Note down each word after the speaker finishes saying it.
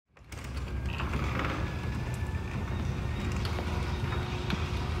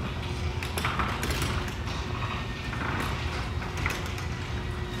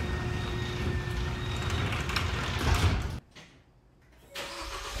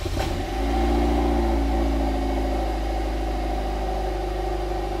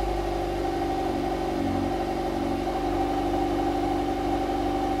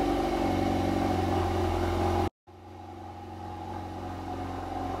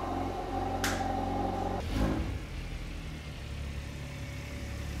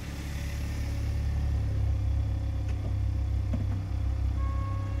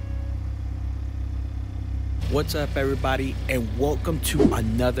What's up, everybody, and welcome to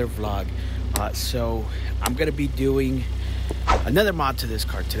another vlog. So I'm gonna be doing another mod to this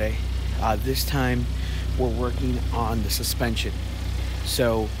car today. This time we're working on the suspension.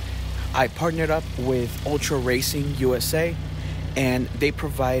 So I partnered up with Ultra Racing USA, and they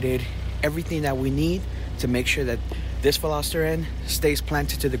provided everything that we need to make sure that this Veloster end stays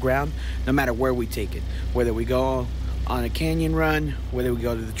planted to the ground no matter where we take it. Whether we go on a canyon run, whether we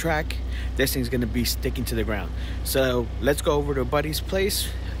go to the track, this thing's gonna be sticking to the ground. So let's go over to a buddy's place.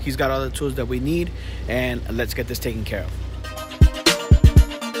 He's got all the tools that we need, and let's get this taken care of.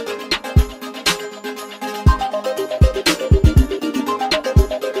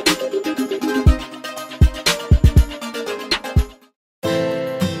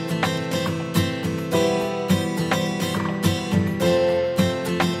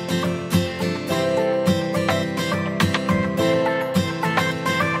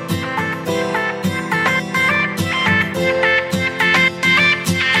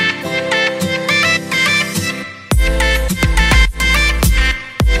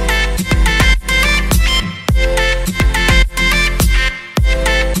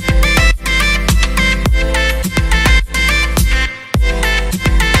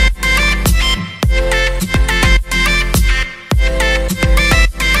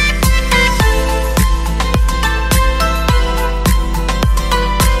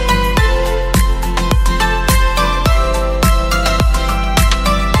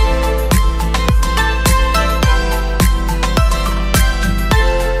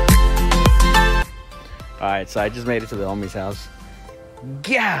 Alright, so I just made it to the homie's house.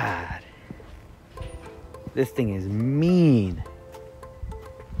 God! This thing is mean.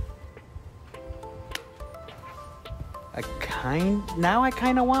 Now I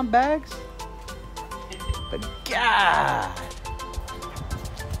kind of want bags. But God!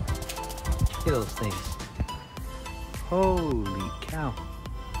 Look at those things. Holy cow.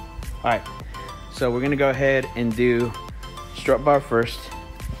 Alright, so we're going to go ahead and do strut bar first.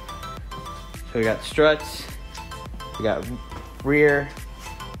 So we got struts, we got rear,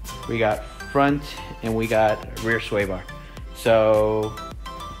 we got front, and we got rear sway bar. So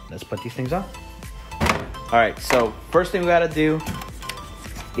let's put these things on. All right, so first thing we gotta do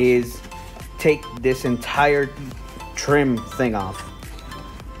is take this entire trim thing off.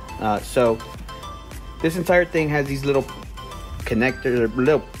 So this entire thing has these little connectors, or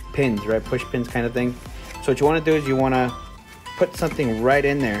little pins, right? Push pins kind of thing. So what you wanna do is you wanna put something right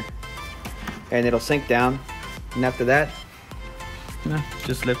in there, and it'll sink down, and after that,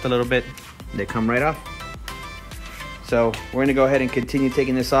 just lift a little bit, they come right off. So we're gonna go ahead and continue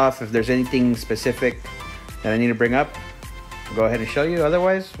taking this off. If there's anything specific that I need to bring up, I'll go ahead and show you.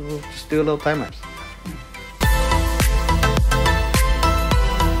 Otherwise, we'll just do a little time lapse.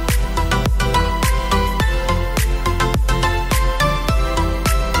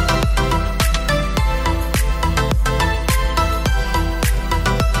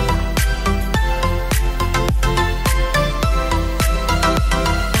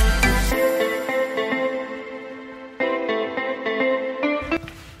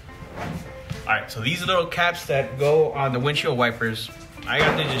 So these little caps that go on the windshield wipers, I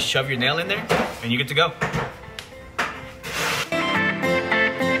got to just shove your nail in there and you get to go.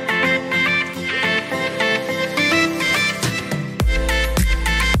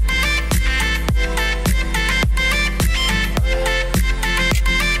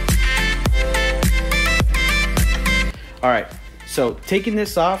 All right, so taking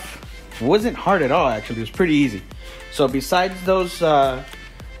this off wasn't hard at all, actually. It was pretty easy. So besides those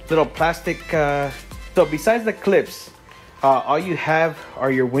little plastic, so besides the clips, all you have are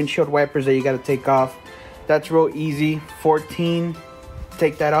your windshield wipers that you got to take off. That's real easy. 14,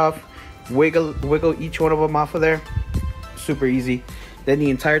 take that off, wiggle each one of them off of there. Super easy. Then the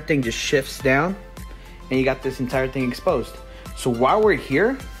entire thing just shifts down, and you got this entire thing exposed. So while we're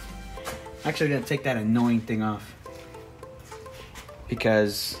here, I'm actually gonna take that annoying thing off,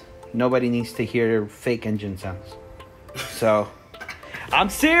 because nobody needs to hear fake engine sounds. So I'm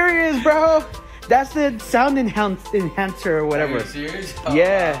serious, bro. That's the sound enhancer or whatever. Are you serious?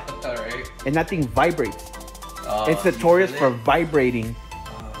 Yeah. All right. And that thing vibrates. Oh, it's notorious for vibrating.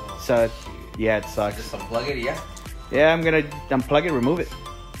 Oh, so, shoot. Yeah, it sucks. Just unplug it, yeah? Yeah, I'm gonna unplug it, remove it.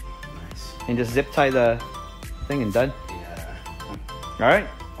 Nice. And just zip tie the thing and done. Yeah. All right.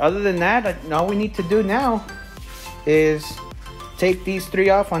 Other than that, all we need to do now is take these three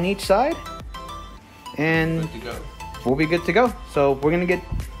off on each side, and Good to go. we'll be good to go. So we're gonna get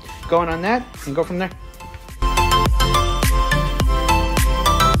going on that and go from there.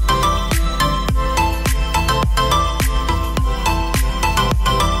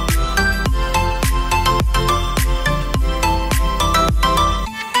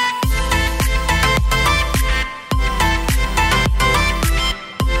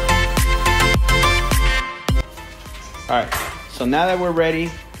 So now that we're ready,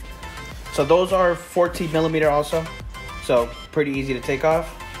 so those are 14 millimeter also. So pretty easy to take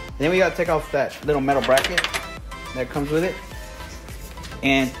off. And then we gotta take off that little metal bracket that comes with it.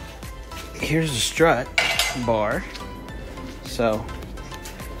 And here's the strut bar. So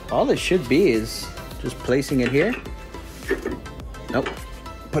all it should be is just placing it here. Nope,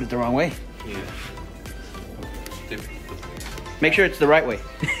 put it the wrong way. Yeah. Make sure it's the right way.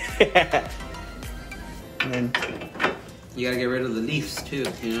 And then, You gotta get rid of the leaves too,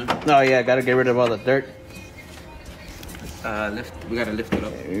 you know? oh yeah, gotta get rid of all the dirt. We gotta lift it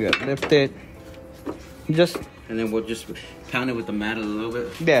up. You gotta lift it. Just, And then we'll just pound it with the mat a little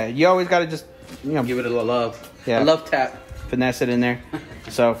bit. yeah, you always gotta just, you know, Give it a little love. Yeah. A love tap. finesse it in there.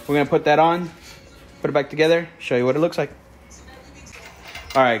 So we're gonna put that on, put it back together, show you what it looks like.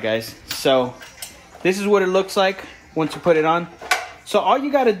 All right, guys, so this is what it looks like once you put it on. So all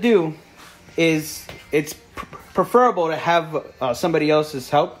you gotta do is, it's preferable to have somebody else's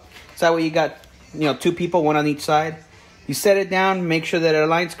help. So that way you got, you know, 2 people, 1 on each side. You set it down, make sure that it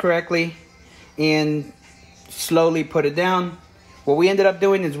aligns correctly, and slowly put it down. What we ended up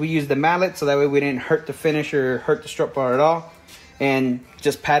doing is we used the mallet, so that way we didn't hurt the finish or hurt the strut bar at all, and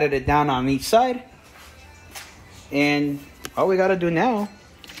just patted it down on each side. And all we gotta do now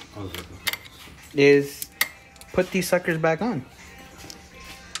is put these suckers back on.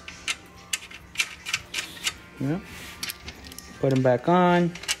 Yeah. Put them back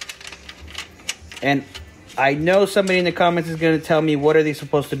on. And I know somebody in the comments is going to tell me, what are they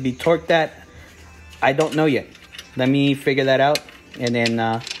supposed to be torqued at? I don't know yet. Let me figure that out, and then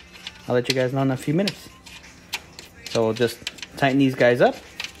I'll let you guys know in a few minutes. So we'll just tighten these guys up,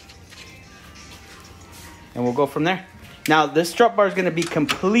 and we'll go from there. Now this strut bar is going to be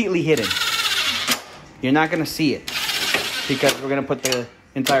completely hidden. You're not going to see it because we're going to put the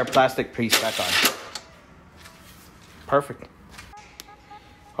entire plastic piece back on. Perfect.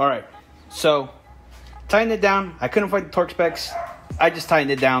 All right, so tighten it down. I couldn't find the torque specs. I just tightened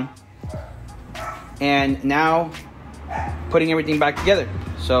it down. And now putting everything back together.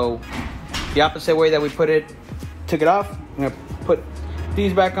 So the opposite way that we took it off, I'm gonna put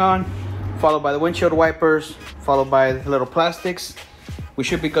these back on, followed by the windshield wipers, followed by the little plastics. We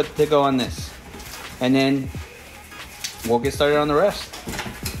should be good to go on this. And then we'll get started on the rest.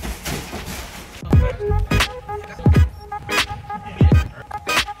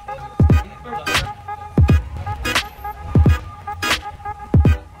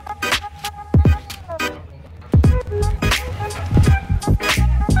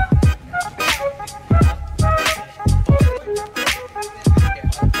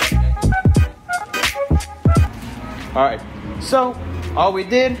 All right, so all we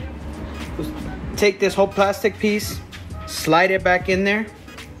did was take this whole plastic piece, slide it back in there,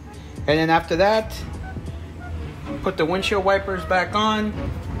 and then after that, put the windshield wipers back on,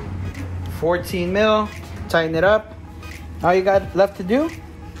 14 mil, tighten it up. All you got left to do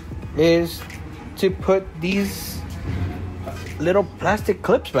is to put these little plastic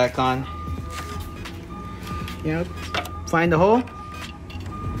clips back on. You know, find the hole,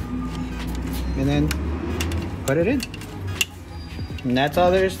 and then put it in. And that's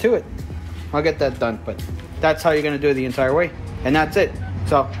all there is to it. I'll get that done, but that's how you're gonna do it the entire way. And that's it.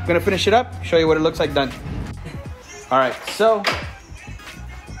 So I'm gonna finish it up, show you what it looks like done. All right, so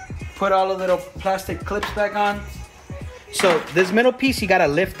put all the little plastic clips back on. So this middle piece you gotta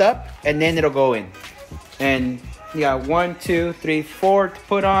lift up and then it'll go in. And you got 1, 2, 3, 4 to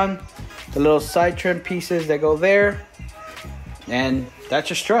put on. The little side trim pieces that go there. And that's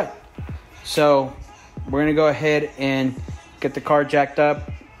your strut. So we're gonna go ahead and get the car jacked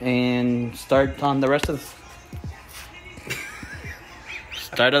up and start on the rest of the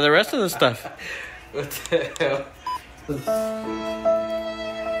start on the rest of the stuff. What the hell?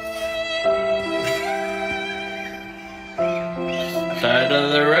 Start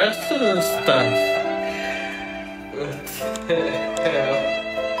on the rest of the stuff. What the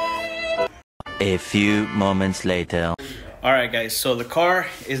hell? A few moments later. All right, guys, so the car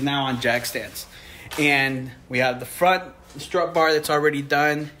is now on jack stands. And we have the front strut bar that's already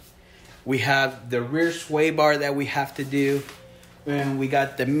done. We have the rear sway bar that we have to do. And we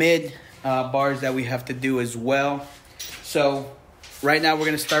got the mid bars that we have to do as well. So right now we're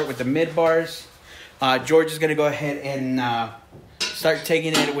going to start with the mid bars. George is going to go ahead and start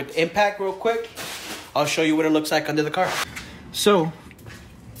taking it with impact real quick. I'll show you what it looks like under the car. So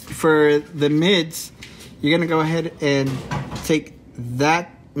for the mids, you're going to go ahead and take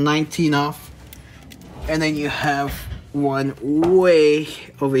that 19 off. And then you have one way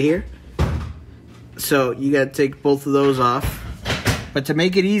over here. So you got to take both of those off. But to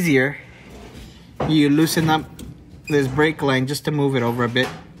make it easier, you loosen up this brake line just to move it over a bit.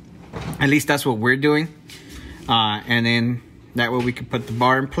 At least that's what we're doing. And then that way we can put the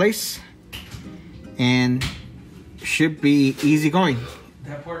bar in place. And should be easy going.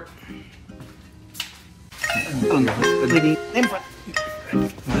 That part.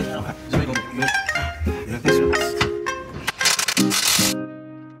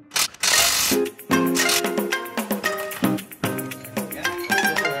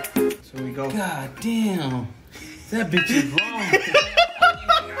 So we go. God damn. That bitch is wrong.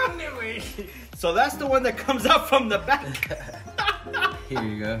 So that's the one that comes out from the back. Here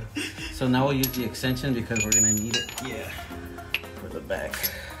you go. So now we'll use the extension because we're gonna need it. Yeah. For the back.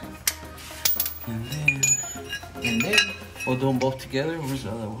 And then we'll do them both together. Where's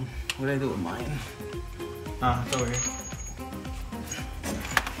the other one? What did I do with mine? It's over here.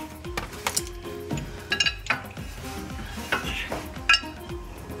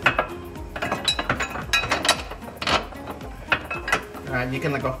 Alright, you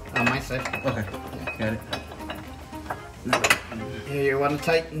can let go on my side. Okay, got it. Here, you want to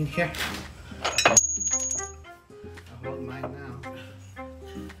tighten here? I'll hold mine now.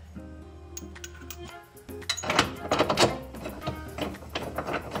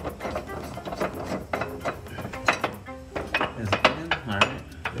 Is it in? Alright.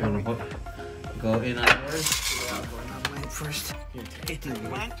 There we go. Go in on yours. Yeah, I'll go on mine first. Here, tighten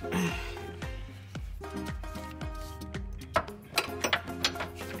mine.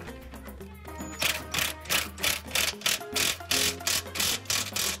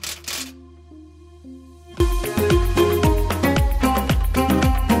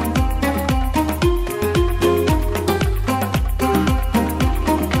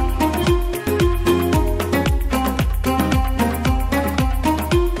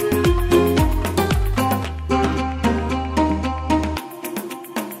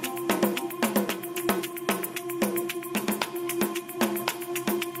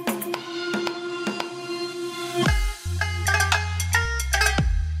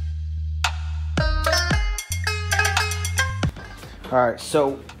 All right,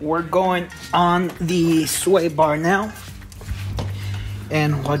 so we're going on the sway bar now.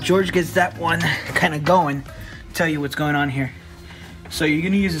 And while George gets that one kind of going, I'll tell you what's going on here. So you're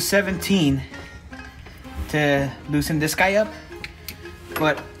gonna use a 17 to loosen this guy up,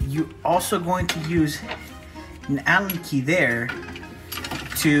 but you're also going to use an Allen key there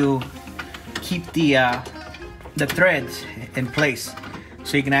to keep the threads in place,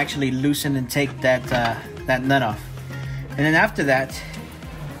 so you can actually loosen and take that that nut off. And then after that,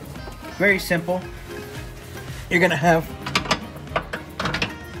 very simple, you're gonna have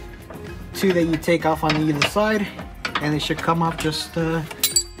two that you take off on either side, and it should come off just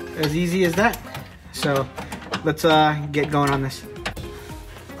as easy as that. So let's get going on this.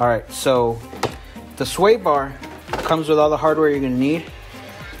 All right, so the sway bar comes with all the hardware you're gonna need.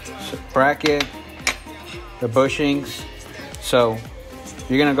 So bracket, the bushings. So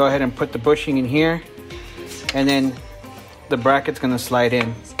you're gonna go ahead and put the bushing in here, and then the bracket's gonna slide in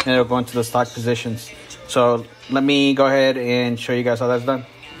and it'll go into the stock positions. So let me go ahead and show you guys how that's done.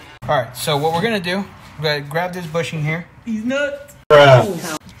 All right, so what we're gonna do, we're gonna grab this bushing here. He's nuts. Got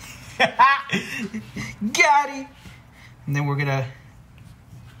it. And then we're gonna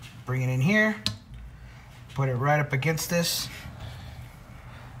bring it in here, put it right up against this.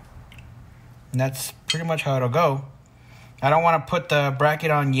 And that's pretty much how it'll go. I don't wanna put the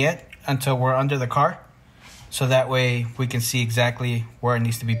bracket on yet until we're under the car, so that way we can see exactly where it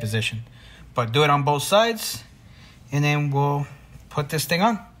needs to be positioned. But do it on both sides, and then we'll put this thing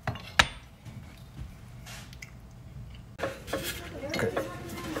on. Okay.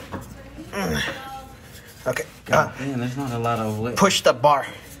 Okay. God damn, there's not a lot of weight. Push the bar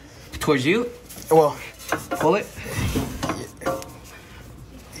Towards you? well. Pull it.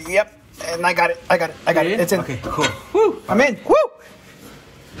 Yep. And I got it. I got it. I got it. It's in. Okay, cool. Woo! I'm in. Woo!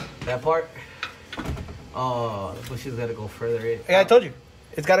 That part? Oh, the bush's gotta go further in. Yeah, I told you.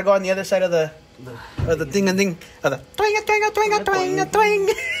 It's got to go on the other side of the thing and thing. Of the twing, twing, twing, twing, twing.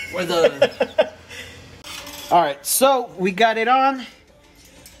 Where the... All right, so we got it on.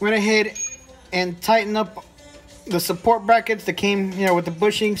 Went ahead and tightened up the support brackets that came, with the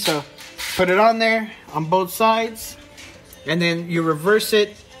bushing. So put it on there on both sides, and then you reverse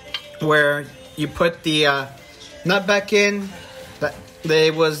it where you put the nut back in. That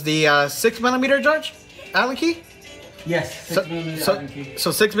was the 6mm, George, Allen key. Yes, 6mm Allen key. So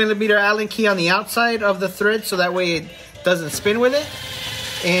 6mm Allen key on the outside of the thread, so that way it doesn't spin with it.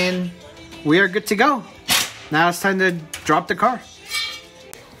 And we are good to go. Now it's time to drop the car.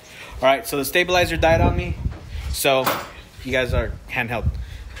 All right, so the stabilizer died on me, so you guys are handheld.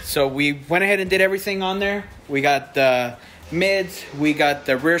 So we went ahead and did everything on there. we got the mids, we got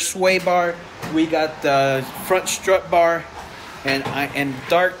the rear sway bar, we got the front strut bar, and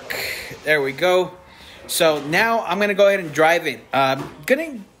dark. There we go. So now I'm gonna go ahead and drive it.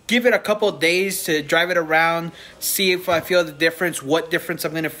 Gonna give it a couple of days to drive it around, see if I feel the difference, what difference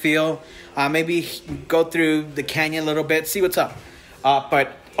I'm gonna feel. Maybe go through the canyon a little bit, see what's up.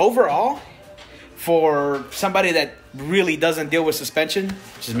 But overall, for somebody that really doesn't deal with suspension,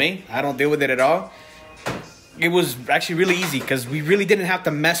 which is me, I don't deal with it at all. It was actually really easy because we really didn't have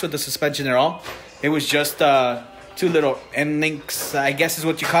to mess with the suspension at all. It was just two little end links, I guess is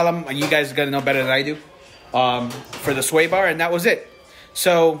what you call them. You guys are gonna know better than I do. For the sway bar, and that was it.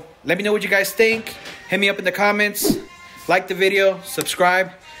 So let me know what you guys think. Hit me up in the comments. Like the video,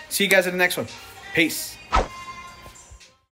 subscribe. See you guys in the next one. Peace.